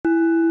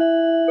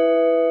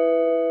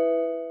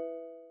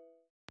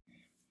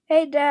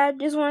Hey Dad,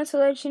 just wanted to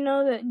let you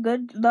know that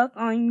good luck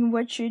on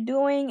what you're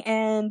doing,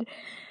 and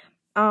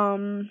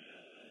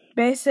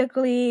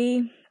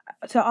basically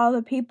to all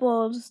the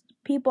people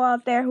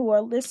out there who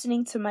are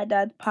listening to my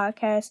dad's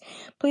podcast,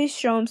 please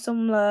show him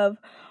some love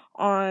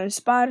on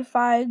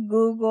Spotify,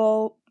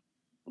 Google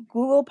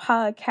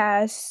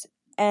Podcasts,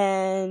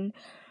 and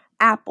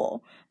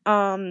Apple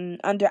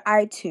under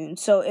iTunes.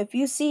 So if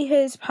you see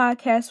his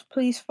podcast,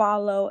 please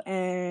follow,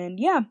 and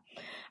yeah.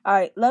 All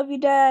right, love you,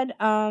 Dad.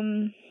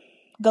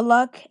 Good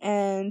luck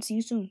and see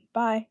you soon.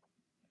 Bye.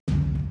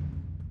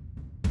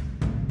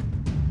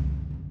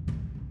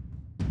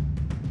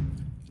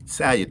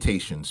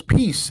 Salutations,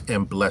 peace,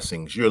 and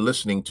blessings. You're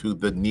listening to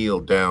the Kneel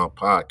Down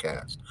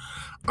Podcast.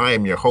 I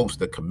am your host,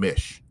 the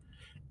Commish,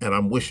 and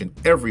I'm wishing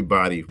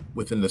everybody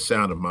within the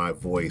sound of my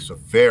voice a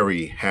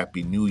very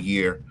happy new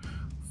year.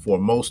 For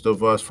most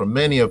of us, for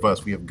many of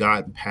us, we have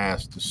gotten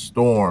past the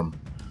storm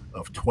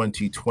of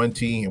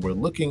 2020, and we're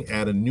looking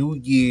at a new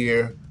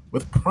year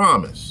with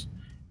promise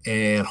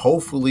and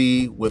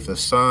hopefully with a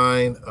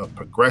sign of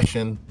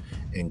progression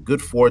and good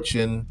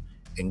fortune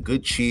and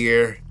good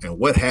cheer and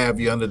what have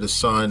you under the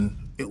sun.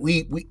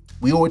 We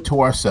owe it to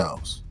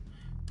ourselves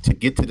to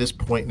get to this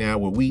point now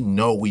where we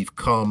know we've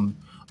come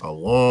a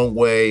long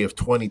way of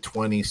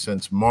 2020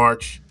 since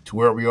March to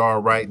where we are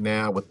right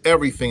now with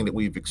everything that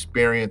we've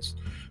experienced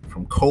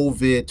from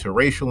COVID to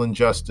racial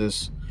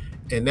injustice.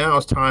 And now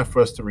it's time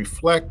for us to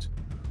reflect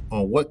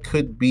on what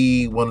could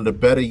be one of the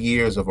better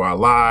years of our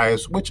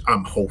lives, which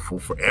I'm hopeful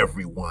for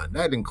everyone.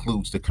 That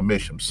includes the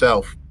Commish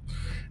himself.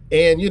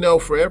 And,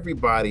 for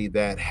everybody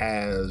that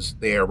has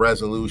their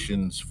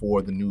resolutions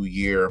for the new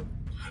year,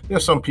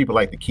 there's some people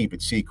like to keep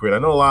it secret. I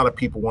know a lot of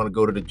people want to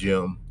go to the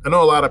gym. I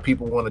know a lot of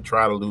people want to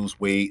try to lose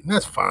weight, and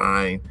that's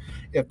fine.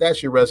 If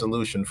that's your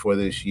resolution for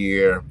this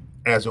year,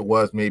 as it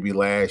was maybe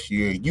last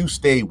year, you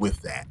stay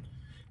with that.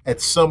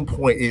 At some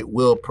point, it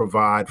will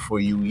provide for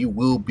you. You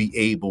will be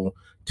able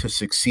to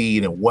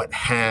succeed and what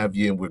have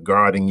you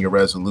regarding your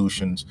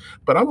resolutions.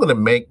 But I'm going to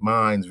make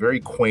mine very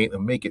quaint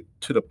and make it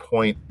to the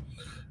point.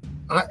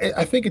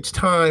 I think it's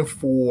time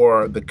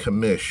for the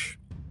Commish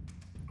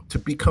to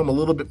become a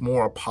little bit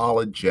more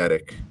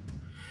apologetic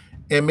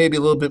and maybe a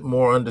little bit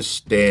more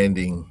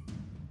understanding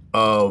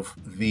of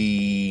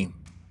the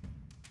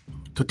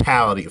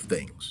totality of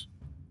things,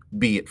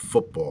 be it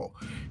football,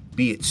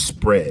 be it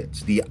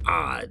spreads, the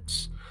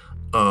odds,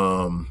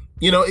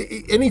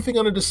 anything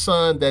under the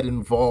sun that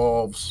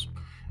involves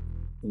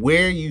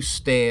where you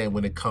stand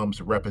when it comes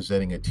to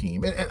representing a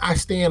team. And I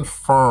stand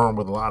firm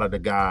with a lot of the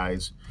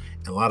guys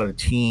and a lot of the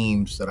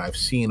teams that I've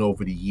seen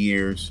over the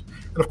years.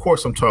 And of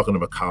course, I'm talking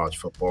about college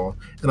football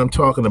and I'm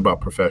talking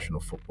about professional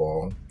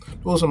football.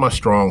 Those are my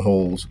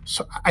strongholds.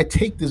 So I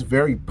take this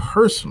very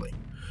personally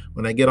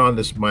when I get on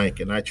this mic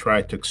and I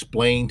try to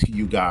explain to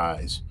you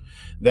guys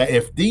that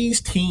if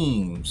these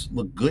teams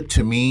look good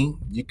to me,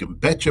 you can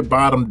bet your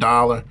bottom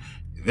dollar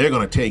they're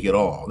going to take it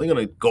all. They're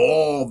going to go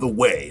all the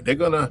way. They're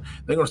going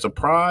to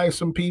surprise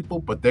some people,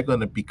 but they're going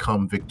to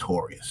become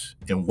victorious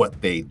in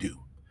what they do.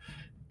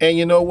 And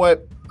you know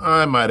what?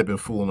 I might have been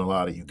fooling a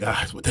lot of you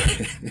guys with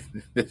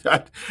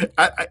that.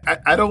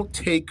 I don't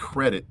take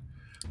credit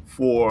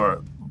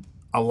for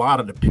a lot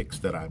of the picks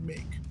that I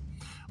make.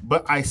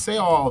 But I say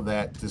all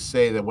that to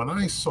say that when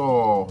I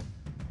saw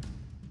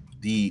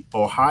the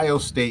Ohio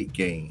State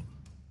game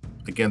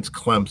against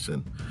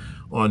Clemson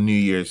on New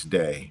Year's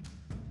Day,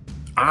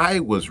 I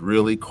was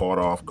really caught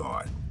off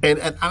guard.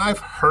 And I've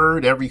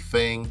heard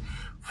everything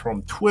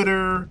from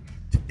Twitter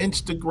to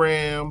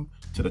Instagram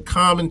to the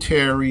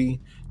commentary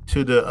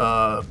to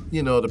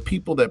the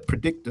people that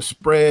predict the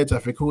spreads. I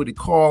forget who they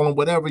call them,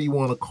 whatever you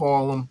want to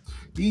call them.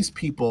 These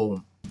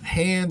people,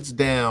 hands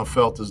down,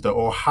 felt as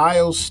though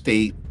Ohio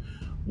State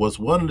was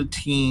one of the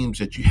teams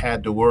that you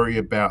had to worry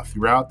about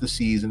throughout the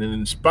season. And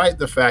in spite of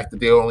the fact that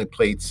they only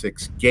played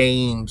 6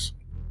 games,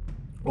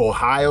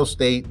 Ohio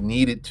State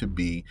needed to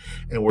be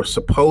and were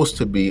supposed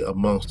to be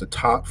amongst the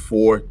top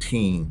 4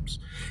 teams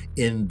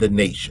in the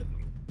nation.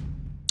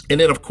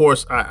 And then, of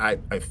course, I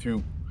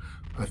threw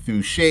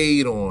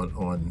shade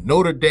on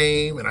Notre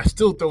Dame, and I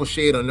still throw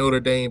shade on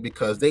Notre Dame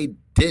because they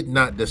did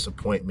not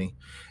disappoint me.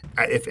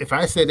 If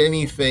I said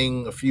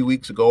anything a few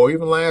weeks ago or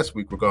even last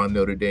week regarding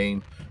Notre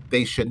Dame,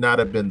 they should not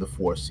have been the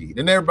 4th seed.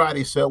 And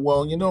everybody said,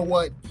 well, you know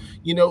what?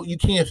 You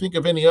can't think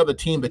of any other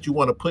team that you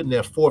want to put in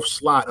their 4th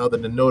slot other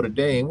than Notre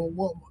Dame.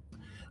 Well,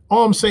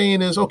 all I'm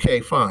saying is, okay,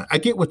 fine. I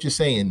get what you're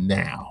saying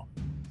now.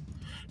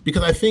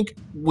 Because I think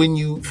when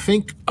you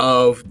think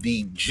of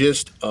the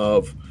gist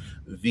of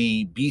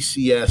the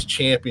BCS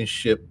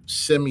championship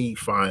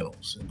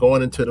semifinals,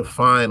 going into the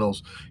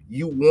finals,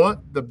 you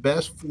want the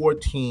best 4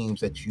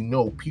 teams that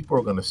people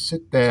are going to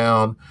sit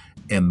down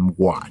and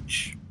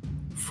watch.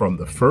 From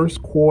the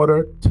first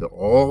quarter to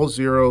all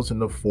zeros in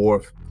the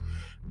 4th,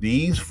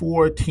 these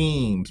 4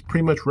 teams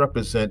pretty much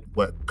represent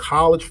what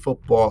college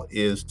football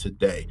is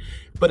today.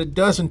 But it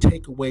doesn't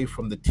take away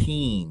from the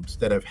teams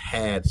that have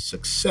had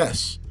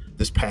success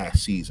this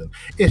past season.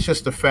 It's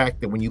just the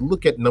fact that when you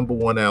look at number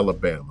 1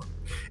 Alabama,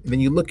 And then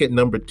you look at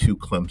number 2,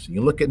 Clemson.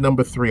 You look at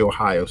number 3,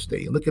 Ohio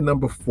State. You look at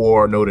number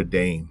 4, Notre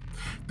Dame.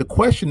 The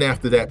question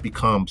after that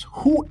becomes,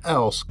 who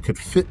else could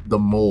fit the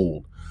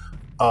mold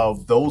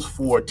of those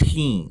 4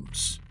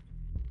 teams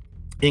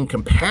in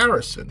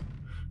comparison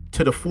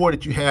to the 4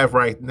 that you have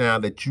right now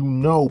that you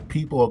know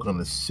people are going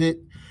to sit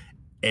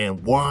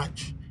and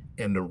watch,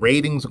 and the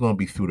ratings are going to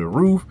be through the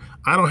roof?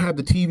 I don't have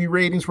the TV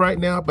ratings right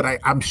now, but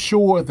I'm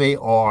sure they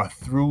are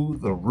through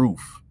the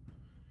roof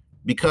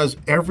because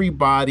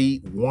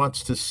everybody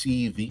wants to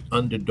see the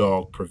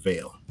underdog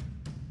prevail.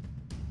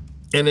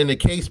 And in the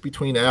case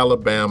between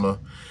Alabama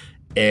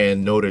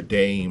and Notre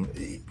Dame,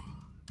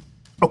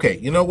 okay,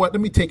 you know what?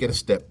 Let me take it a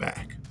step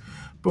back.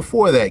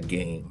 Before that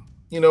game,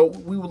 we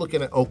were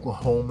looking at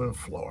Oklahoma and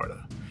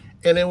Florida.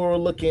 And then we were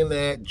looking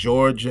at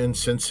Georgia and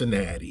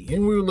Cincinnati.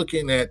 And we were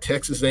looking at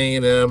Texas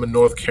A&M and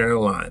North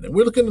Carolina.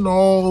 We're looking at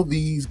all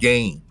these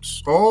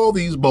games, all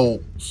these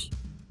bowls.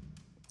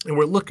 And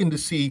we're looking to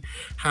see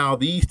how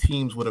these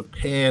teams would have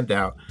panned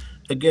out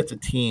against a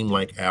team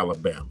like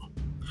Alabama.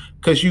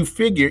 Because you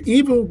figure,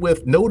 even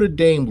with Notre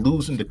Dame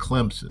losing to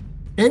Clemson,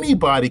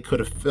 anybody could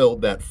have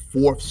filled that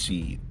 4th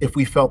seed if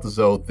we felt as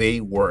though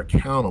they were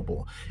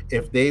accountable,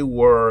 if they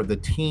were the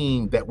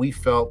team that we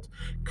felt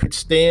could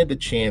stand a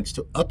chance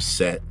to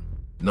upset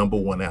number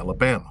 1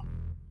 Alabama.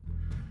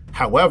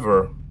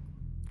 However,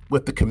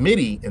 with the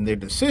committee and their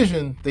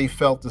decision, they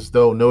felt as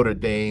though Notre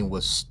Dame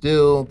was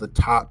still the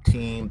top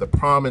team, the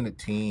prominent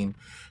team,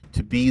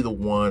 to be the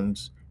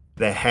ones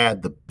that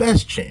had the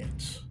best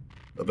chance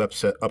of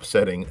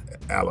upsetting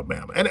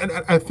Alabama. And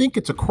I think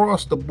it's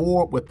across the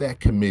board with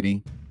that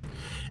committee.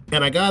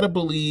 And I got to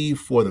believe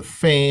for the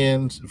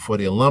fans, for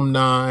the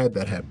alumni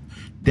that have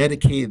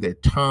dedicated their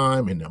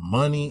time and their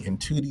money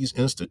into these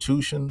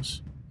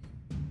institutions,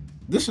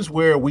 this is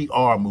where we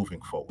are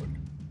moving forward.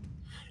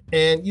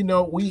 And,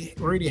 we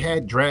already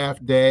had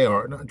draft day,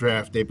 or not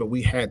draft day, but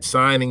we had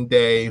signing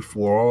day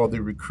for all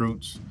the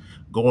recruits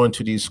going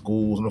to these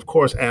schools. And, of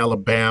course,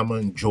 Alabama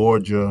and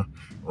Georgia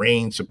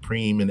reign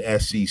supreme in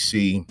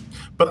SEC.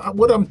 But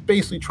what I'm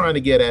basically trying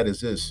to get at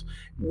is this.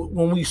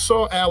 When we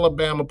saw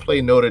Alabama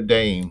play Notre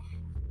Dame,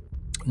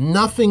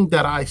 nothing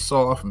that I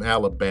saw from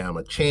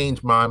Alabama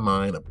changed my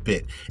mind a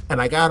bit.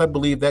 And I got to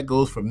believe that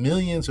goes for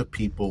millions of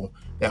people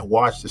that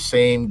watched the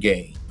same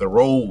game, the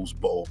Rose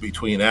Bowl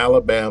between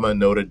Alabama and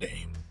Notre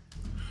Dame.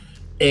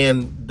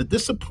 And the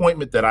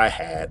disappointment that I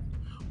had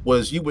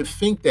was, you would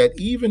think that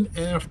even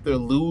after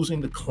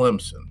losing to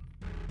Clemson,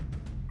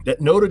 that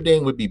Notre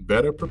Dame would be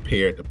better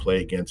prepared to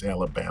play against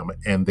Alabama,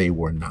 and they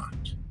were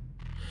not.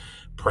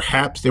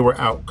 Perhaps they were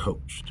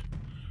out-coached.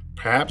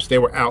 Perhaps they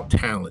were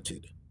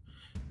out-talented.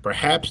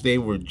 Perhaps they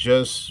were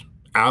just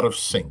out of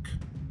sync.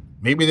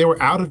 Maybe they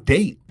were out of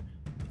date.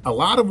 A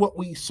lot of what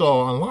we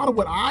saw, a lot of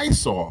what I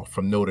saw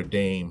from Notre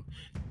Dame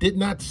did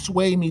not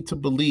sway me to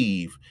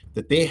believe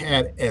that they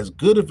had as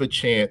good of a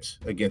chance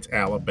against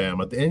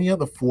Alabama as any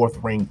other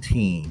 4th-ranked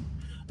team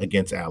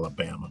against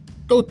Alabama.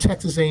 Throw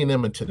Texas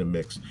A&M into the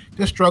mix.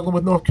 They're struggling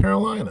with North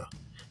Carolina.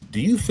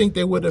 Do you think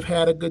they would have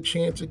had a good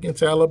chance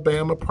against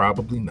Alabama?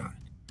 Probably not.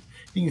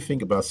 Then you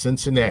think about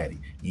Cincinnati.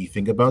 You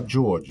think about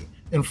Georgia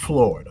and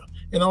Florida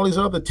and all these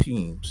other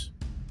teams.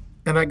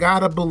 And I got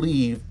to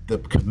believe the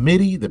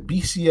committee, the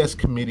BCS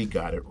committee,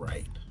 got it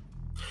right.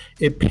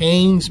 It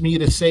pains me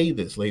to say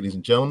this, ladies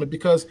and gentlemen,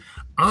 because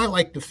I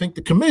like to think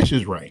the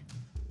commission's right.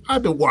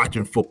 I've been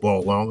watching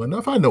football long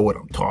enough. I know what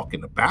I'm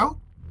talking about.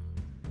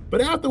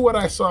 But after what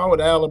I saw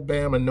with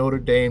Alabama and Notre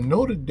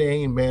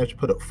Dame managed to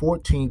put up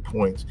 14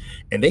 points,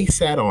 and they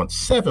sat on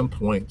 7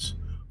 points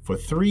for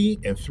 3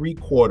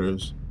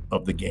 3/4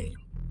 of the game.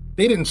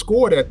 They didn't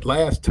score that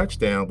last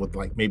touchdown with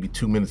like maybe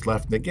 2 minutes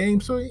left in the game,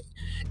 so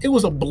it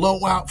was a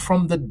blowout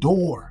from the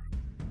door.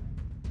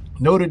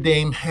 Notre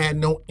Dame had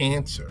no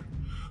answer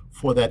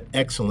for that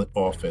excellent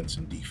offense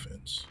and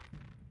defense.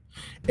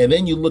 And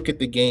then you look at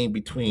the game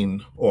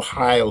between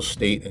Ohio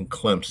State and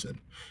Clemson.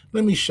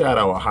 Let me shout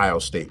out Ohio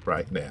State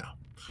right now,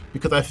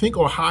 because I think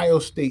Ohio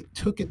State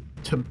took it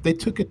to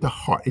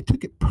heart. It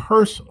took it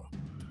personal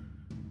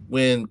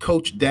when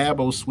Coach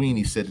Dabo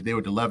Swinney said that they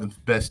were the 11th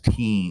best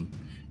team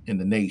in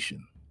the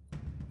nation.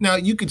 Now,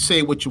 you could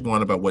say what you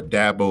want about what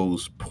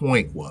Dabo's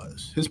point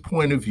was. His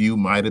point of view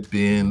might have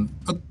been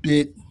a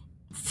bit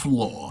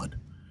flawed.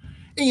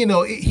 And,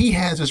 he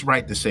has his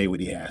right to say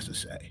what he has to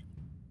say.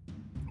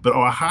 But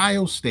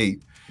Ohio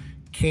State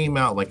came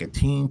out like a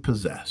team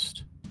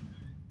possessed.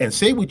 And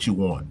say what you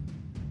want.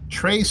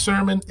 Trey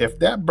Sermon, if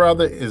that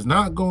brother is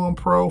not going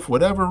pro for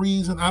whatever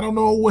reason, I don't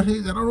know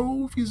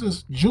if he's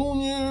a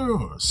junior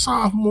or a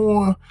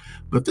sophomore,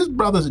 but if this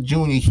brother's a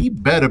junior, he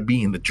better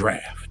be in the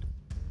draft.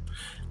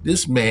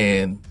 This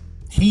man,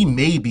 he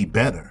may be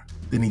better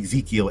than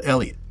Ezekiel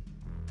Elliott.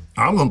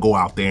 I'm going to go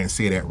out there and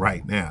say that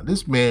right now.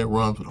 This man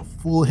runs with a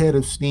full head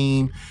of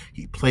steam.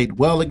 He played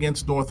well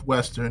against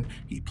Northwestern.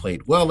 He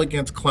played well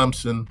against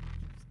Clemson.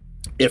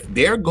 If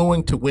they're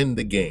going to win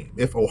the game,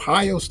 if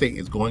Ohio State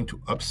is going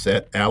to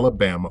upset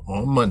Alabama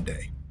on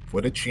Monday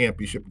for the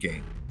championship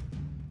game,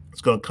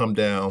 it's going to come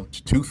down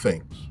to 2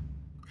 things.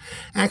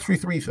 Actually,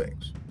 3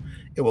 things.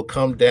 It will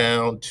come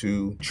down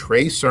to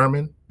Trey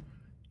Sermon.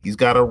 He's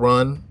got to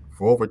run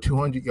for over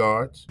 200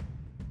 yards,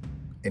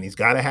 and he's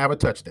got to have a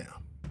touchdown.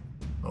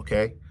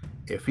 Okay?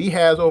 If he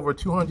has over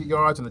 200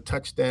 yards and a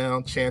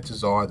touchdown,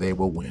 chances are they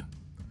will win.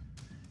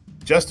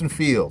 Justin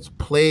Fields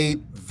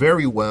played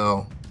very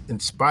well in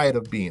spite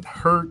of being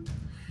hurt.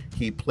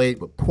 He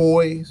played with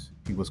poise.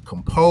 He was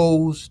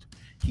composed.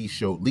 He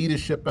showed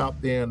leadership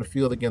out there in the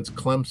field against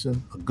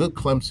Clemson, a good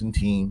Clemson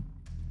team.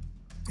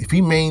 If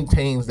he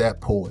maintains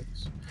that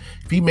poise,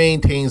 if he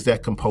maintains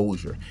that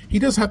composure, he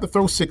doesn't have to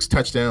throw 6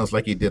 touchdowns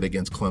like he did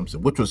against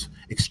Clemson, which was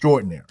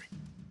extraordinary.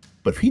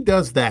 But if he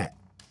does that,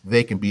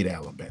 they can beat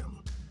Alabama.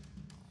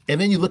 And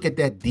then you look at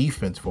that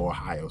defense for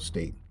Ohio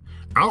State.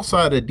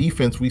 Outside of the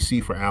defense we see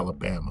for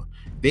Alabama,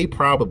 they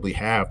probably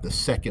have the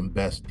second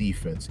best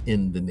defense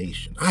in the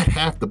nation. I'd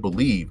have to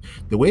believe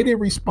the way they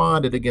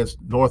responded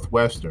against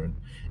Northwestern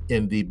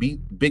in the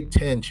Big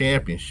Ten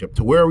championship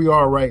to where we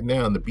are right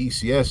now in the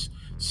BCS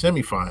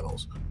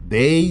semifinals,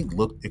 they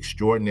looked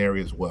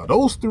extraordinary as well.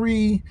 Those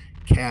 3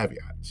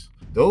 caveats,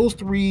 those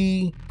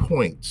 3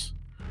 points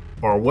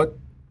are what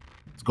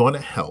is going to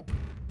help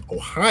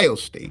Ohio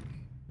State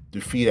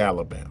defeat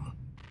Alabama.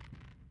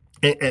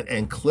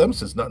 And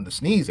Clemson's nothing to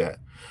sneeze at,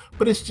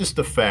 but it's just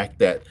the fact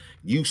that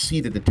you see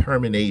the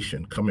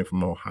determination coming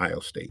from Ohio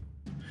State.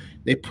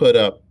 They put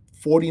up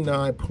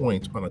 49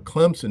 points on a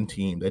Clemson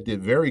team that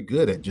did very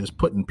good at just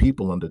putting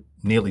people under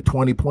nearly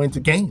 20 points a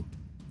game.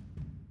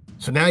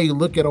 So now you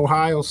look at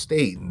Ohio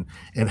State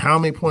and how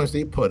many points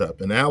they put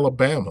up in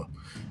Alabama.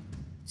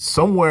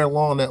 Somewhere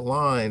along that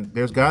line,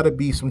 there's got to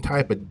be some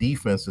type of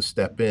defense to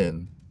step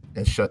in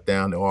and shut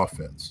down the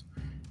offense.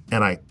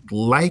 And I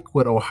like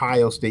what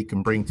Ohio State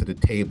can bring to the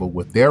table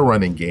with their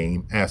running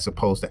game as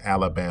opposed to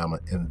Alabama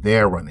and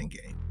their running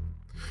game.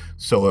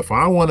 So if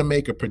I want to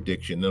make a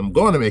prediction, and I'm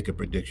going to make a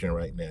prediction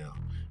right now,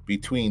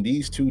 between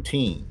these 2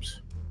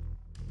 teams,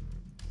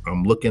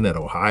 I'm looking at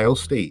Ohio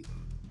State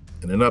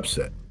in an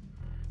upset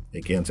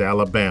against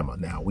Alabama.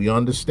 Now, we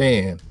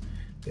understand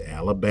that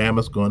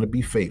Alabama's going to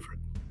be favored.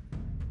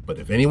 But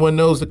if anyone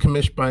knows the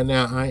commission by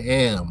now, I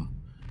am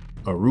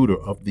a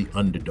rooter of the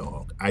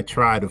underdog. I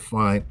try to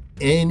find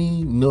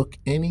any nook,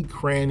 any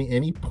cranny,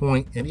 any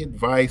point, any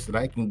advice that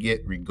I can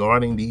get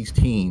regarding these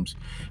teams,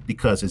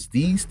 because it's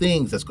these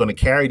things that's going to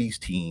carry these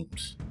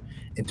teams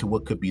into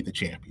what could be the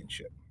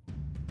championship.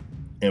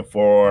 And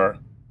for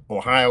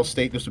Ohio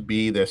State, this would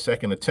be their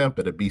second attempt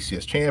at a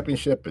BCS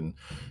championship in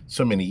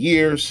so many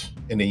years.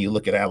 And then you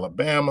look at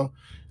Alabama,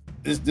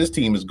 this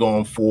team is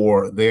going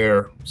for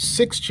their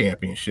 6th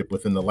championship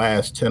within the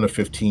last 10 or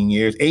 15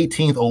 years,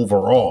 18th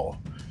overall,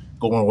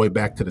 going all the way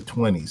back to the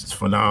 20s. It's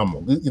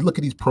phenomenal. You look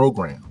at these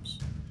programs.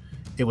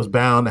 It was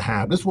bound to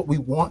happen. This is what we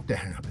want to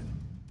happen.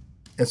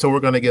 And so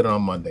we're going to get it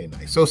on Monday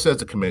night. So says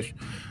the commission.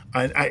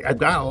 I've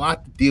got a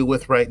lot to deal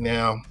with right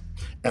now,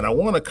 and I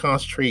want to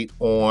concentrate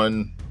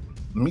on,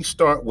 let me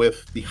start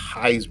with the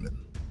Heisman.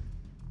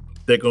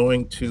 They're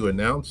going to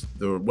announce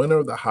the winner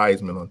of the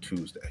Heisman on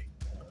Tuesday,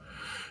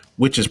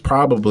 which is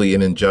probably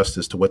an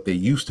injustice to what they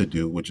used to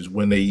do, which is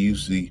when they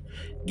usually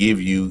give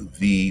you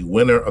the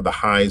winner of the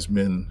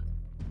Heisman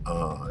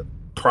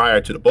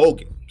prior to the bowl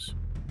games.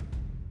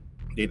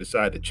 They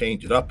decided to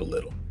change it up a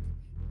little.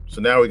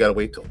 So now we got to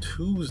wait till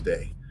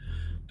Tuesday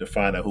to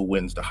find out who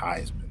wins the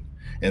Heisman.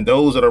 And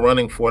those that are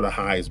running for the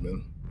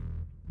Heisman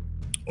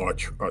are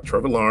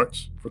Trevor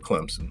Lawrence for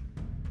Clemson,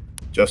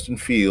 Justin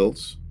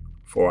Fields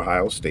for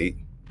Ohio State.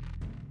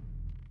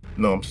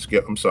 No,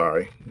 I'm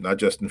sorry, not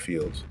Justin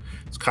Fields.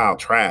 It's Kyle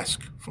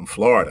Trask from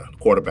Florida,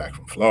 quarterback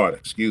from Florida,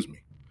 excuse me.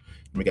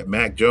 And we got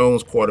Mac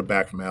Jones,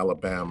 quarterback from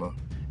Alabama,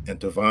 and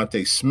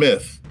Devontae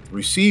Smith,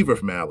 receiver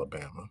from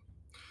Alabama.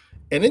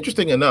 And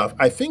interesting enough,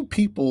 I think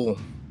people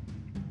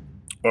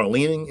are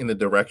leaning in the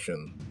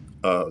direction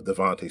of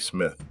Devontae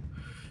Smith.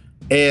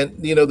 And,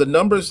 you know, the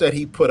numbers that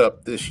he put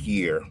up this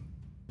year,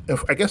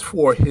 I guess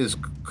for his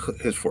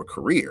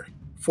career,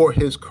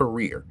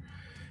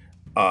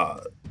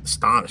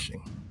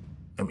 astonishing.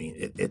 I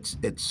mean,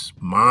 it's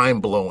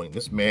mind-blowing.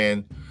 This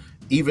man,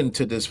 even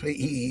to this,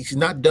 he's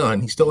not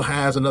done. He still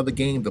has another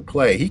game to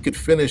play. He could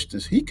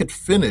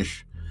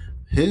finish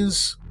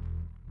his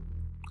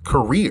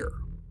career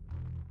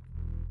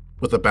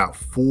with about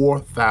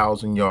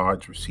 4,000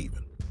 yards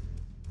receiving.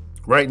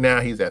 Right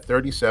now, he's at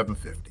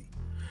 3,750.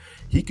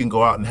 He can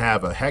go out and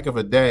have a heck of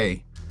a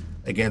day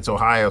against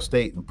Ohio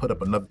State and put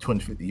up another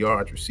 250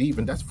 yards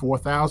receiving. That's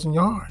 4,000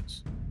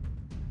 yards.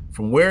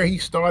 From where he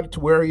started to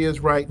where he is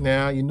right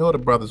now, you know the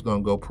brother's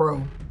going to go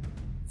pro.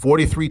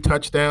 43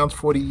 touchdowns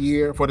for the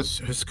year, for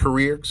his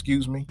career,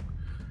 excuse me.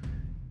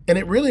 And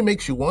it really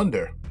makes you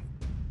wonder,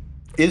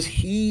 is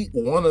he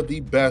one of the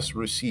best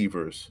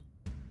receivers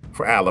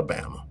for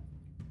Alabama?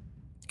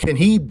 Can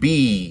he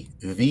be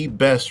the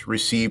best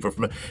receiver?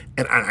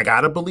 And I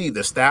got to believe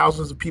there's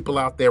thousands of people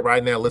out there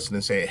right now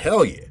listening saying,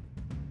 hell yeah.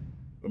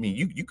 I mean,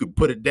 you could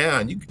put it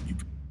down. You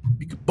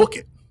could book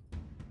it.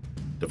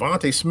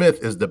 Devontae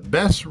Smith is the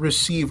best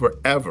receiver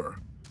ever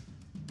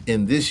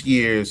in this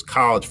year's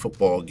college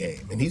football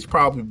game. And he's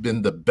probably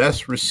been the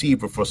best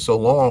receiver for so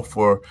long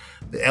for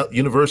the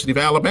University of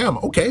Alabama.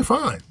 Okay,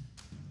 fine.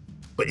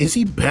 But is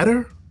he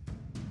better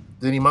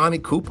than Imani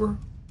Cooper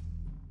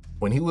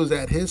when he was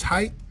at his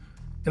height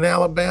in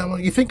Alabama?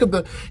 You think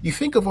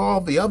of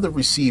all the other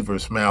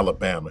receivers from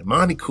Alabama,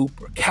 Imani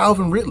Cooper,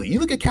 Calvin Ridley. You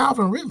look at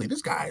Calvin Ridley,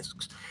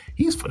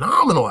 he's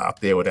phenomenal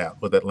out there with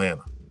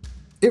Atlanta.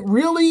 It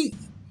really,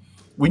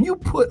 when you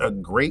put a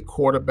great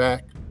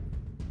quarterback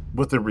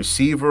with a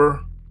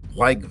receiver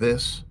like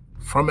this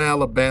from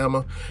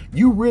Alabama,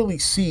 you really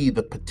see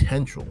the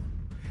potential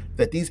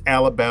that these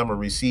Alabama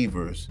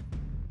receivers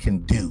can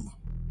do.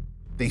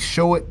 They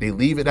show it, they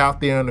leave it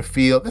out there on the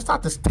field. That's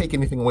not to take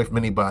anything away from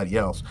anybody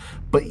else,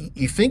 but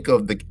you think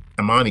of the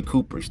Imani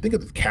Coopers, think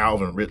of the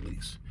Calvin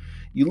Ridleys.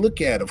 You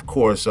look at, of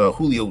course,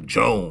 Julio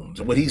Jones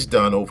and what he's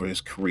done over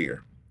his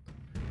career.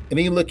 And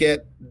then you look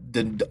at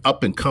the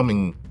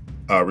up-and-coming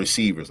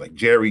receivers like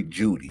Jerry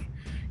Jeudy.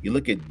 You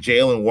look at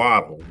Jalen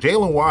Waddle.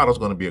 Jalen Waddle's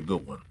going to be a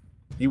good one.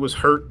 He was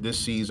hurt this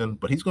season,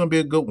 but he's going to be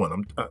a good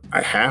one.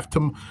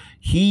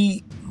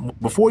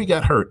 Before he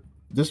got hurt,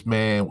 this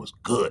man was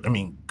good. I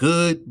mean,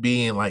 good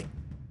being like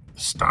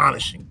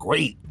astonishing,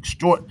 great,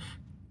 extraordinary.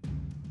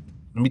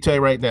 Let me tell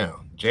you right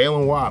now,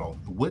 Jalen Waddle,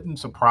 it wouldn't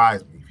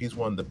surprise me if he's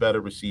one of the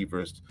better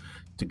receivers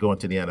to go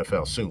into the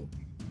NFL soon.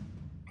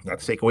 Not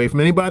to take away from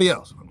anybody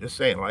else. I'm just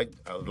saying, I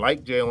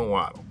like Jalen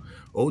Waddle.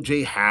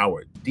 O.J.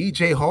 Howard,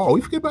 DJ Hall.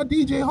 We forget about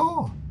DJ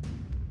Hall.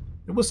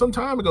 It was some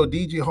time ago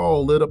DJ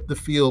Hall lit up the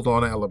field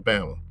on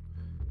Alabama.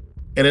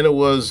 And then it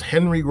was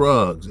Henry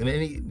Ruggs. And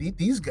then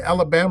these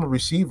Alabama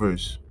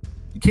receivers,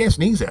 you can't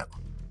sneeze at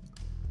them.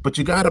 But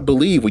you got to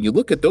believe when you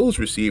look at those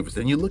receivers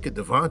and you look at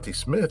Devontae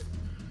Smith,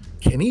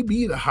 can he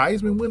be the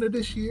Heisman winner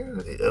this year?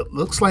 It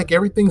looks like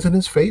everything's in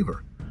his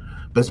favor.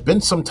 But it's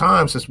been some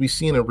time since we've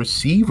seen a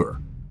receiver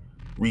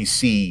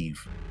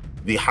receive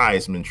the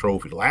Heisman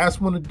Trophy. The last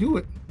one to do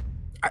it,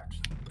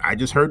 I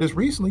just heard this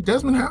recently,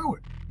 Desmond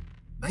Howard,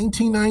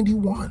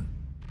 1991.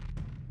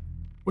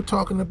 We're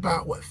talking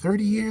about,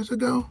 30 years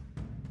ago?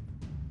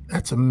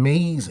 That's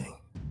amazing.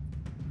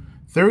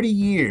 30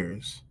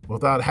 years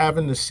without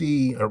having to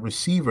see a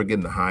receiver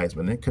getting the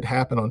Heisman. It could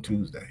happen on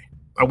Tuesday.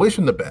 I wish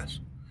him the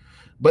best.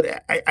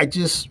 But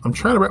I'm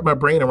trying to wrap my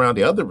brain around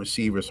the other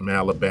receivers from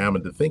Alabama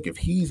to think if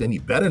he's any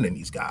better than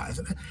these guys.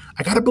 And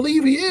I got to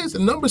believe he is. The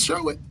numbers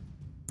show it.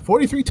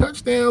 43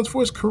 touchdowns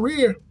for his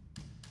career.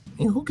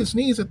 And who can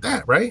sneeze at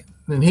that, right?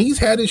 And he's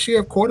had his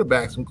share of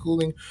quarterbacks,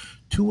 including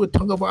Tua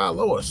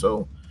Tagovailoa.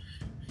 So,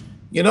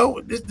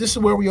 this is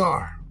where we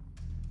are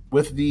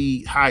with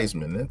the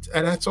Heisman.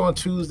 And that's on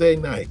Tuesday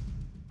night.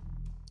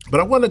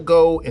 But I want to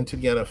go into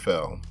the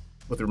NFL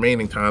with the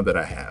remaining time that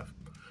I have.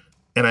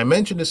 And I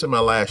mentioned this in my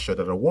last show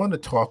that I want to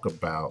talk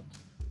about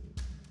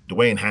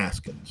Dwayne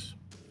Haskins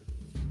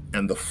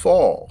and the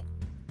fall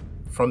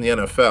from the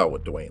NFL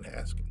with Dwayne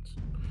Haskins.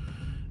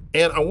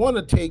 And I want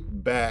to take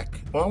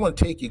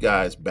you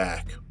guys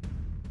back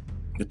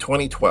to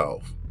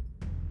 2012,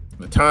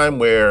 the time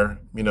where,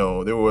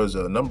 there was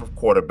a number of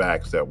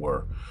quarterbacks that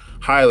were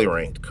highly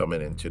ranked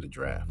coming into the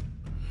draft.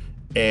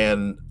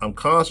 And I'm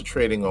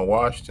concentrating on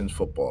Washington's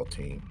football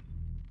team,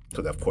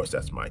 because of course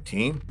that's my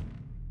team.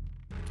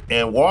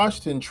 And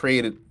Washington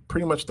traded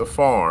pretty much the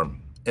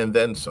farm and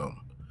then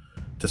some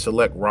to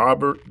select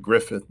Robert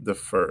Griffin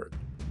III.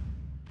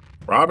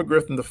 Robert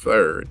Griffin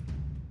III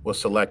was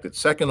selected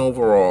second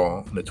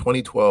overall in the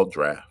 2012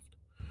 draft,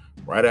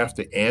 right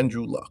after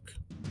Andrew Luck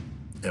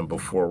and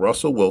before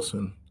Russell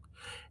Wilson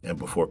and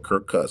before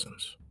Kirk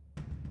Cousins.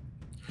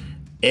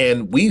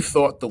 And we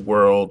thought the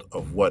world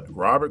of what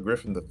Robert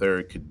Griffin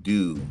III could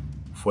do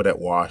for that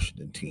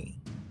Washington team.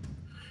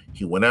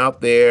 He went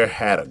out there,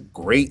 had a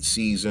great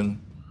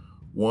season,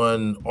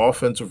 won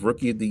Offensive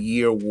Rookie of the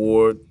Year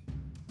award.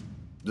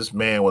 This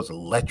man was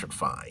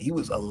electrifying. He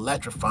was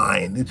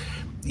electrifying.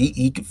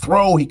 He could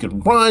throw, he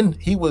could run.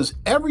 He was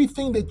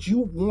everything that you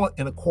want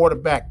in a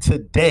quarterback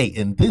today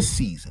in this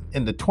season,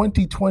 in the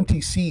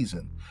 2020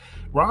 season.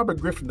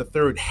 Robert Griffin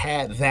III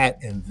had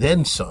that and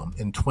then some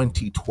in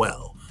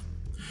 2012.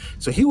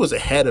 So he was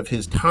ahead of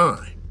his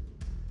time.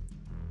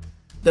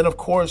 Then, of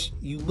course,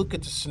 you look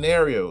at the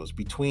scenarios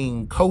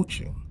between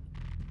coaching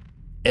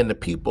and the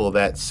people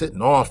that sit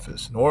in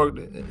office,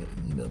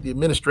 and the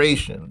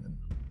administration,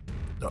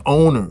 the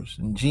owners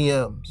and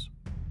GMs.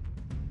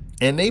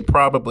 And they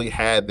probably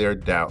had their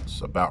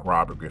doubts about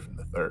Robert Griffin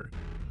III.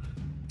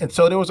 And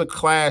so there was a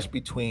clash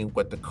between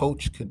what the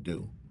coach could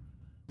do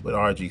with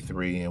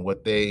RG3 and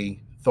what they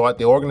thought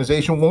the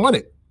organization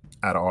wanted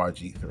out of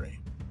RG3.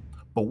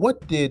 But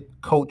what did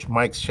Coach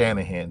Mike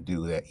Shanahan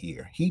do that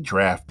year? He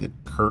drafted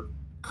Kirk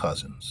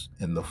Cousins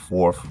in the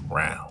 4th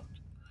round.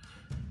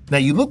 Now,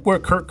 you look where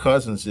Kirk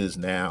Cousins is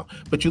now,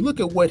 but you look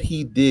at what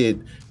he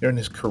did during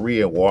his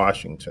career in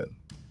Washington.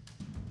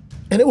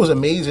 And it was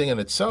amazing in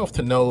itself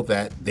to know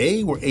that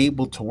they were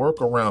able to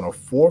work around a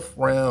 4th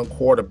round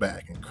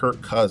quarterback in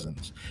Kirk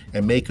Cousins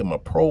and make him a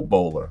Pro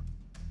Bowler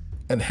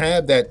and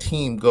have that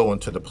team go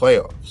into the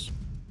playoffs.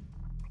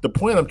 The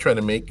point I'm trying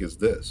to make is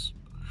this.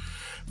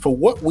 For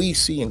what we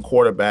see in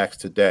quarterbacks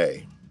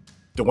today,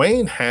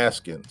 Dwayne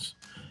Haskins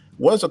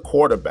was a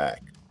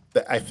quarterback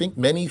that I think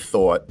many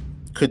thought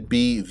could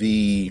be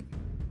the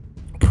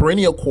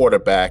perennial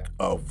quarterback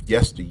of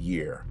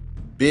yesteryear.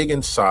 Big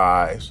in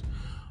size,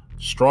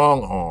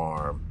 strong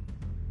arm,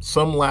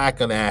 some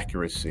lack in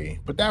accuracy,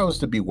 but that was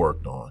to be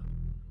worked on.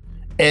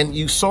 And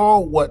you saw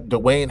what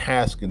Dwayne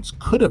Haskins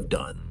could have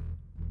done,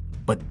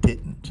 but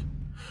didn't.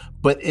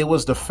 But it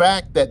was the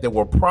fact that there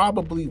were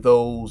probably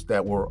those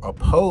that were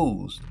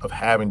opposed of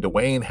having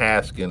Dwayne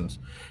Haskins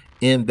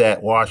in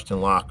that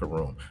Washington locker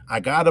room. I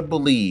gotta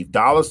believe,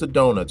 dollars to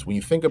donuts, when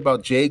you think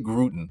about Jay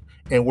Gruden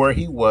and where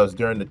he was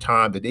during the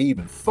time that they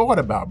even thought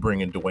about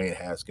bringing Dwayne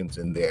Haskins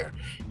in there,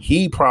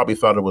 he probably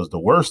thought it was the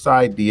worst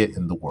idea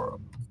in the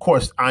world. Of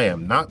course, I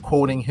am not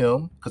quoting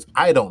him because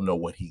I don't know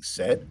what he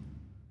said,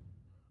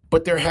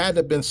 but there had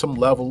to have been some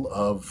level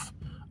of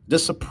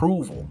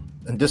disapproval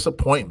and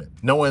disappointment,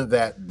 knowing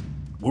that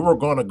we were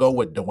going to go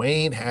with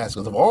Dwayne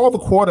Haskins. Of all the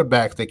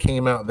quarterbacks that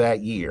came out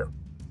that year,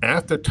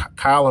 after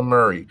Kyler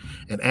Murray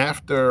and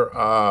after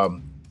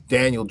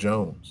Daniel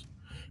Jones,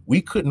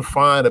 we couldn't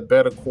find a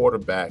better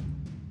quarterback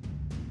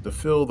to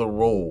fill the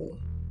role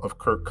of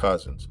Kirk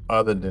Cousins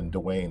other than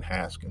Dwayne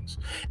Haskins.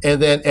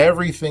 And then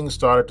everything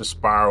started to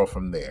spiral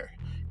from there.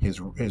 His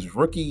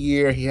rookie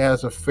year, he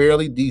has a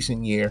fairly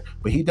decent year,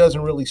 but he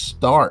doesn't really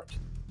start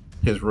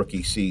his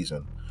rookie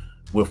season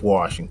with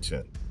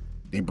Washington.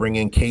 They bring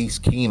in Case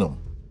Keenum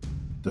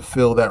to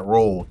fill that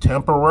role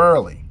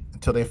temporarily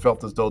until they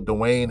felt as though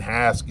Dwayne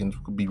Haskins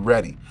could be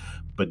ready.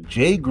 But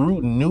Jay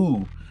Gruden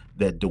knew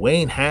that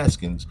Dwayne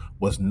Haskins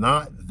was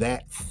not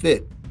that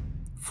fit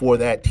for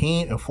that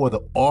team and for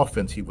the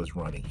offense he was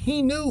running.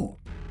 He knew.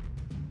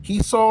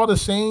 He saw the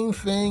same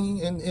thing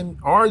in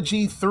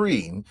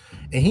RG3,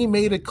 and he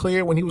made it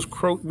clear when he was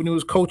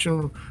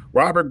coaching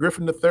Robert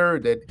Griffin III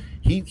that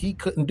he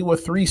couldn't do a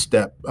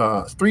three-step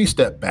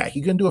back.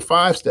 He couldn't do a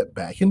five-step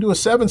back. He couldn't do a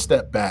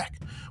seven-step back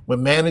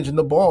when managing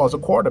the ball as a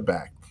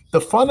quarterback. The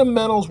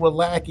fundamentals were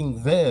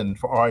lacking then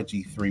for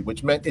RG3,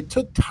 which meant it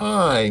took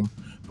time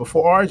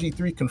before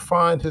RG3 can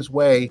find his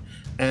way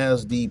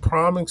as the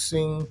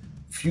promising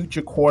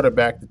future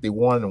quarterback that they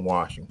wanted in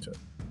Washington.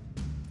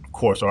 Of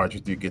course,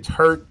 RG3 gets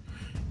hurt,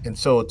 and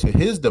so to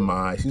his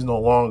demise, he's no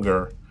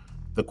longer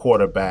the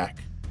quarterback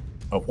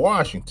of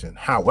Washington.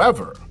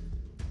 However,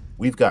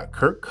 we've got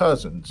Kirk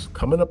Cousins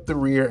coming up the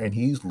rear, and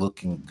he's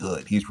looking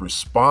good. He's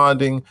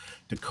responding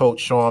to Coach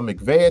Sean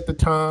McVay at the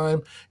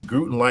time.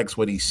 Gruden likes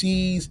what he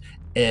sees,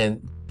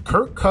 and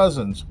Kirk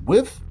Cousins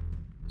with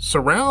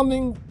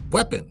surrounding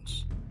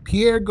weapons,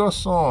 Pierre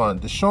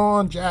Garçon,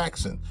 Deshaun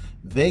Jackson,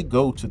 they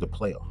go to the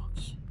playoffs.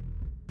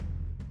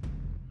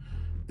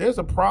 There's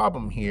a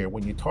problem here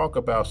when you talk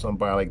about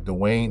somebody like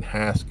Dwayne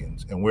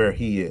Haskins and where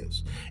he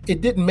is.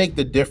 It didn't make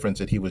the difference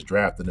that he was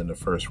drafted in the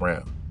first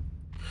round.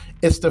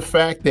 It's the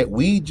fact that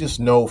we just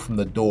know from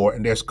the door,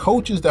 and there's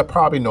coaches that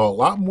probably know a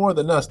lot more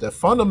than us, that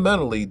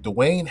fundamentally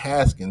Dwayne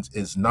Haskins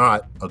is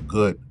not a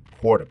good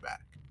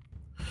quarterback.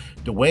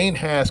 Dwayne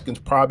Haskins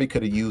probably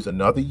could have used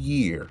another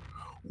year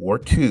or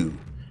two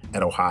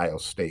at Ohio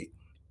State.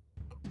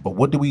 But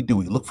what do? We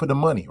look for the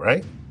money,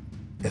 right?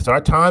 It's our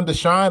time to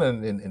shine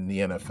in the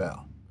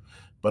NFL.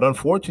 But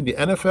unfortunately,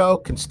 the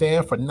NFL can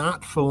stand for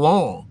not for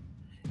long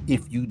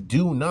if you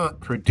do not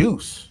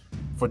produce.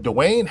 For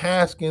Dwayne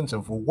Haskins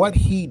and for what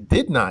he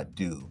did not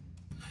do,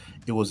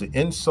 it was an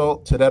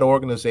insult to that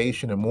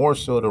organization and more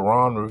so to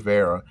Ron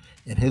Rivera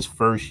in his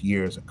first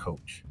year as a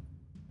coach.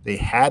 They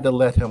had to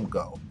let him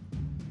go.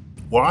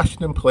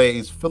 Washington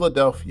plays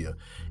Philadelphia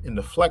in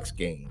the flex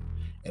game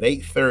at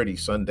 8:30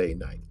 Sunday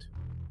night.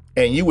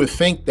 And you would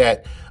think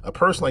that a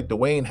person like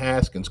Dwayne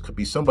Haskins could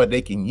be somebody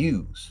they can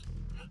use.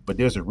 But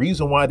there's a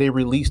reason why they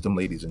released him,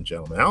 ladies and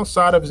gentlemen.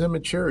 Outside of his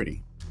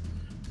immaturity,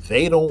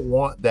 they don't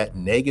want that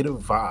negative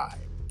vibe.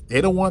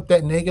 They don't want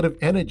that negative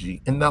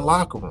energy in that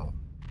locker room.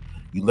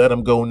 You let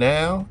them go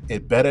now,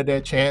 it better their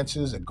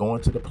chances of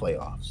going to the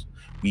playoffs.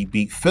 We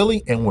beat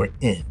Philly and we're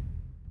in.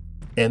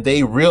 And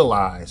they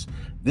realize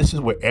this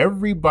is where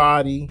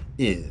everybody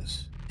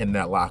is in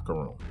that locker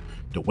room.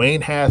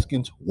 Dwayne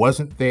Haskins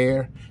wasn't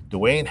there.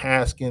 Dwayne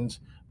Haskins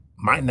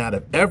might not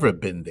have ever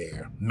been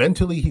there.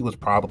 Mentally, he was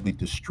probably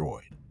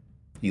destroyed.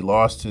 He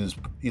lost his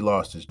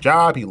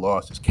job, he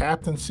lost his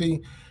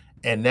captaincy,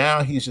 and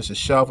now he's just a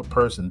shell of a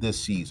person this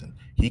season.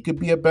 He could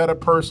be a better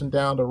person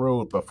down the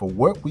road, but for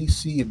what we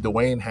see of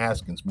Dwayne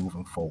Haskins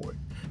moving forward,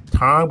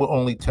 time will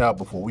only tell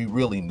before we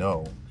really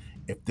know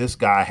if this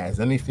guy has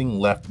anything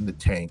left in the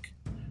tank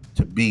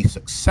to be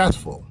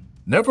successful.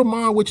 Never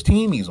mind which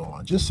team he's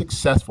on, just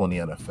successful in the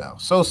NFL.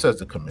 So says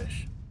the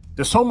commish.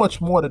 There's so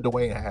much more to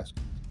Dwayne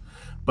Haskins.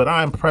 But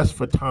I'm pressed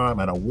for time,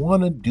 and I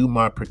want to do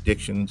my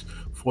predictions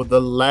for the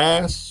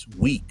last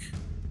week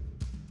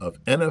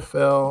of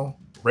NFL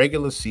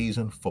regular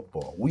season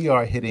football. We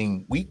are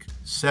hitting week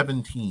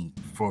 17.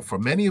 For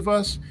many of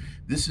us,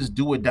 this is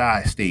do or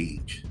die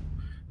stage.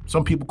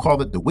 Some people call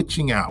it the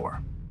witching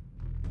hour.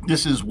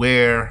 This is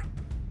where,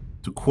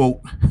 to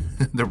quote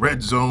the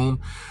Red Zone,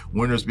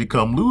 winners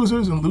become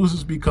losers and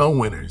losers become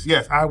winners.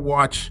 Yes, I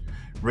watch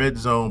Red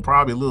zone,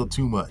 probably a little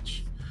too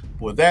much.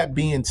 But with that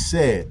being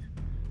said,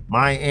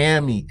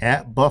 Miami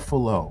at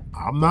Buffalo.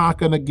 I'm not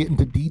going to get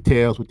into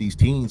details with these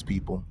teams,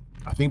 people.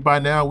 I think by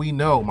now we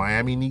know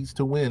Miami needs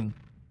to win.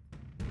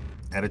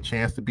 Had a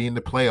chance to be in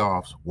the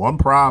playoffs. One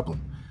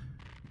problem.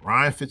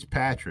 Ryan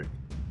Fitzpatrick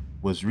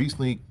was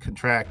recently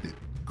contracted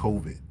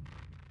COVID.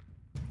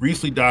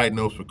 Recently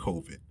diagnosed with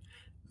COVID.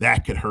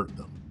 That could hurt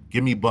them.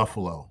 Give me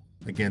Buffalo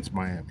against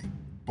Miami.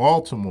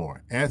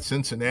 Baltimore at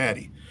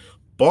Cincinnati.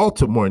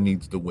 Baltimore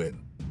needs to win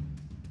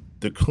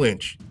to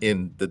clinch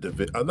in the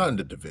division, not in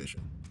the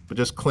division, but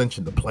just clinch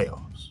in the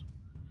playoffs.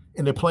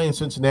 And they're playing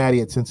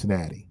Cincinnati at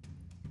Cincinnati.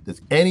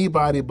 Does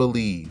anybody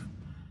believe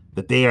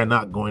that they are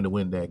not going to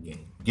win that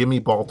game? Give me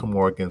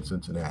Baltimore against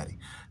Cincinnati.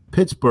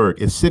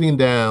 Pittsburgh is sitting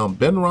down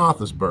Ben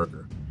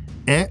Roethlisberger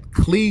at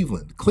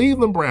Cleveland.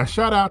 Cleveland Browns,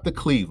 shout out to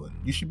Cleveland.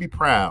 You should be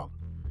proud.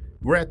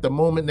 We're at the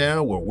moment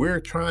now where we're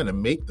trying to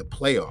make the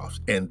playoffs,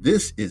 and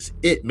this is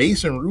it.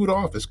 Mason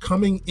Rudolph is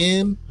coming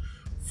in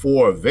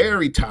for a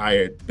very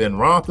tired Ben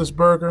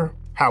Roethlisberger.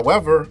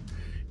 However,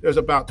 there's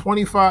about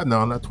 25,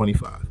 no, not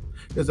 25.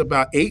 There's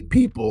about 8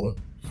 people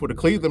for the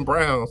Cleveland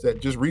Browns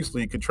that just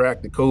recently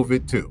contracted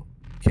COVID too.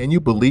 Can you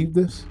believe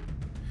this?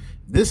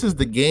 This is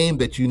the game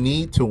that you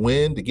need to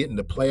win to get in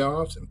the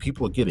playoffs, and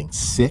people are getting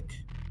sick.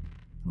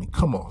 I mean,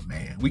 come on,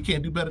 man. We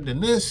can't do better than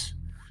this.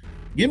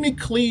 Give me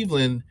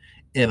Cleveland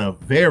in a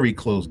very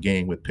close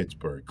game with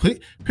Pittsburgh.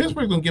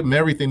 Pittsburgh's going to give them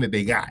everything that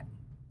they got,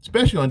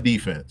 especially on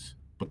defense.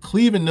 But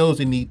Cleveland knows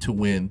they need to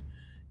win.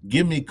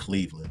 Give me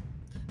Cleveland.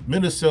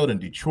 Minnesota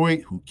and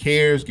Detroit, who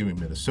cares? Give me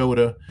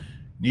Minnesota.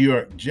 New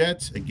York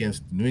Jets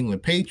against the New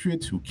England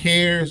Patriots, who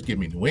cares? Give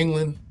me New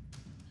England.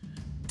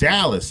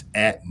 Dallas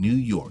at New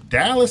York.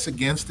 Dallas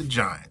against the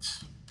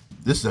Giants.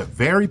 This is a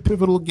very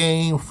pivotal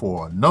game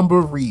for a number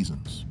of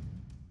reasons.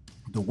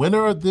 The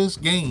winner of this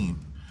game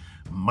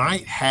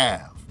might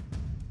have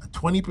a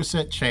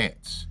 20%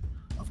 chance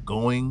of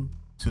going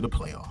to the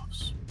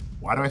playoffs.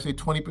 Why do I say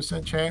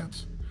 20%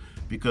 chance?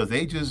 Because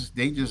they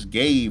just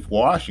gave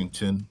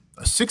Washington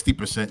a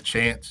 60%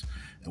 chance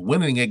of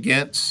winning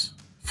against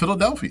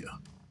Philadelphia.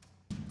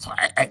 So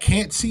I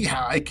can't see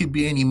how it could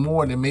be any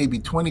more than maybe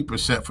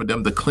 20% for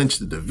them to clinch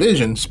the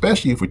division,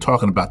 especially if we're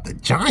talking about the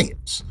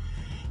Giants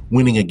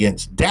winning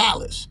against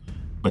Dallas.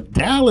 But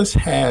Dallas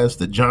has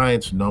the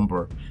Giants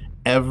number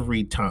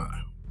every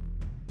time.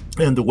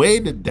 And the way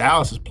that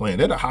Dallas is playing,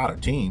 they're the hotter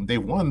team. They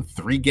won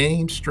 3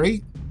 games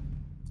straight.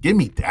 Give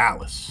me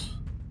Dallas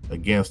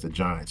against the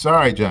Giants.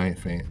 Sorry, Giant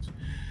fans,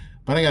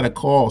 but I got to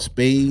call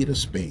spade a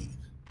spade.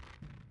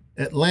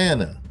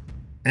 Atlanta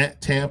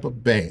at Tampa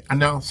Bay.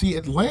 Now, see,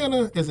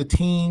 Atlanta as a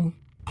team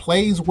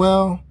plays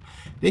well.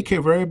 They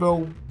could very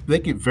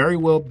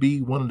well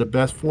be one of the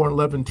best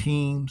 4-11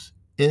 teams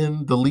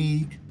in the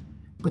league,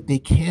 but they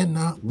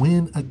cannot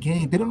win a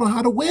game. They don't know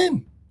how to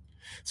win.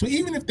 So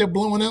even if they're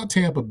blowing out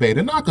Tampa Bay,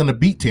 they're not going to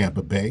beat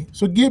Tampa Bay.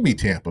 So give me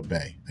Tampa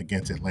Bay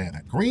against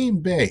Atlanta.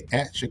 Green Bay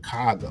at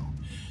Chicago.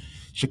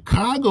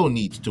 Chicago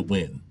needs to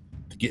win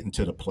to get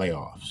into the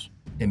playoffs.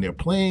 And they're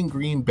playing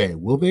Green Bay.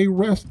 Will they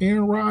rest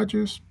Aaron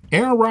Rodgers?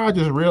 Aaron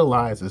Rodgers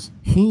realizes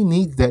he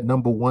needs that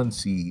number 1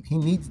 seed. He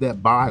needs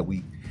that bye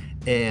week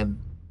and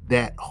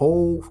that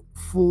whole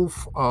full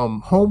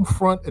home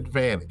front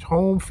advantage,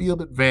 home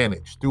field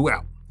advantage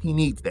throughout. He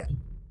needs that.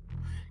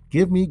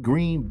 Give me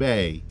Green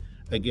Bay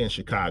against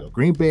Chicago.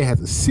 Green Bay has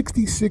a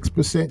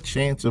 66%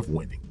 chance of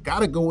winning.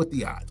 Got to go with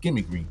the odds. Give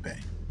me Green Bay.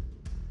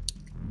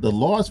 The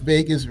Las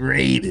Vegas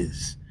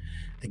Raiders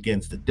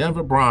against the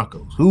Denver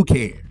Broncos. Who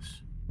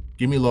cares?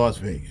 Give me Las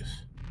Vegas.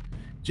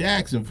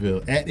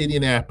 Jacksonville at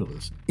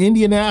Indianapolis.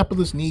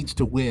 Indianapolis needs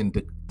to win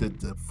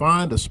to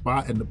find a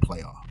spot in the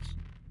playoffs.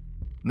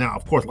 Now,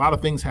 of course, a lot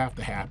of things have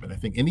to happen. I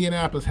think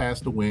Indianapolis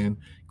has to win,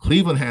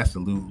 Cleveland has to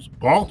lose,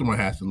 Baltimore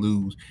has to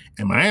lose,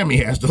 and Miami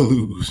has to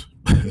lose.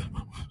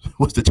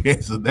 What's the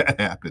chance of that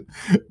happening?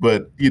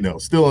 But,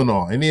 still in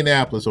all,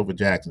 Indianapolis over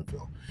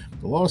Jacksonville.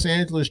 The Los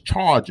Angeles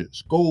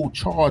Chargers,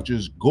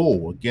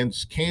 go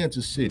against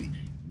Kansas City.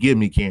 Give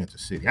me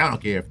Kansas City. I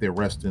don't care if they're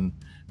resting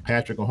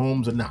Patrick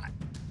Mahomes or not.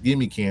 Give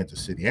me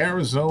Kansas City.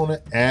 Arizona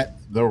at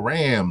the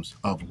Rams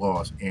of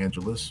Los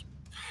Angeles.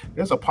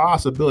 There's a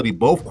possibility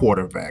both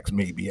quarterbacks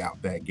may be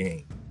out that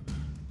game.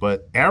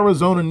 But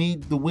Arizona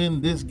needs to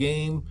win this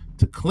game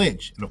to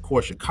clinch. And, of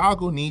course,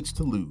 Chicago needs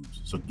to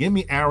lose. So give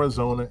me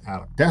Arizona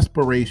out of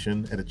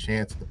desperation at a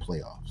chance at the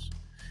playoffs.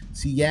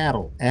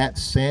 Seattle at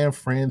San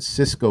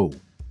Francisco.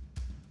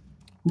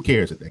 Who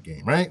cares at that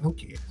game, right? Who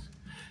cares?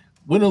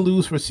 Win or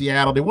lose for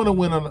Seattle. They want to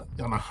win on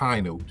a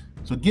high note.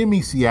 So give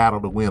me Seattle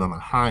to win on a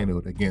high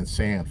note against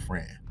San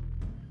Fran.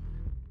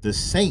 The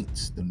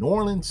Saints, the New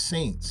Orleans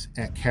Saints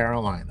at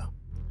Carolina.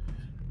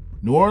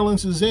 New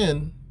Orleans is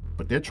in,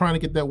 but they're trying to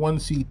get that 1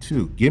 seed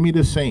too. Give me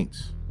the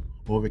Saints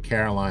over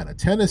Carolina.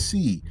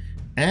 Tennessee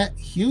at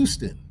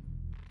Houston.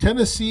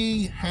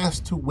 Tennessee has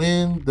to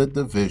win the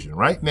division.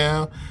 Right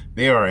now,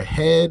 they are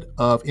ahead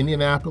of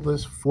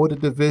Indianapolis for the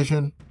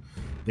division.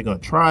 They're going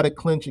to try to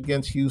clinch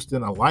against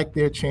Houston. I like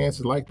their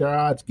chances, like their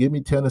odds. Give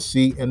me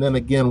Tennessee. And then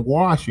again,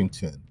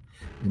 Washington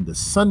in the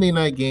Sunday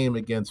night game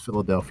against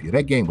Philadelphia.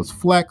 That game was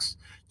flex,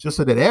 just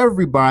so that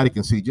everybody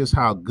can see just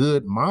how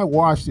good my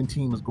Washington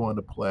team is going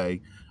to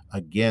play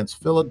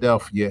against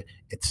Philadelphia.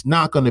 It's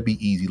not going to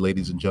be easy,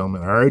 ladies and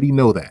gentlemen. I already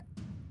know that.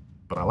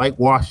 But I like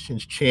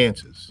Washington's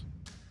chances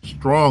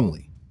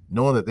strongly,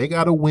 knowing that they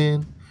got to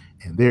win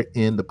and they're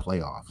in the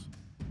playoffs.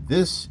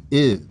 This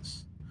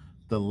is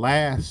the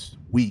last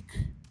week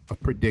of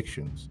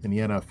predictions in the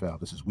NFL.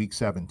 This is week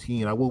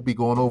 17. I will be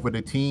going over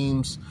the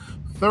teams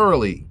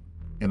thoroughly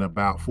in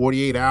about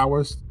 48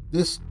 hours.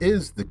 This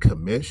is the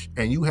commish,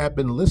 and you have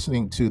been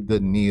listening to the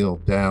Kneel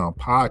Down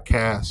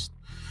podcast.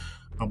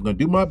 I'm going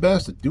to do my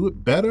best to do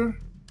it better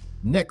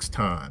next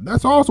time.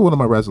 That's also one of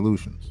my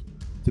resolutions,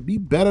 to be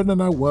better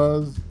than I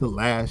was the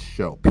last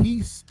show.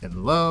 Peace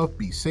and love.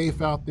 Be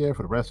safe out there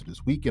for the rest of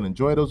this week and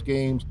enjoy those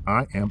games.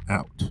 I am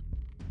out.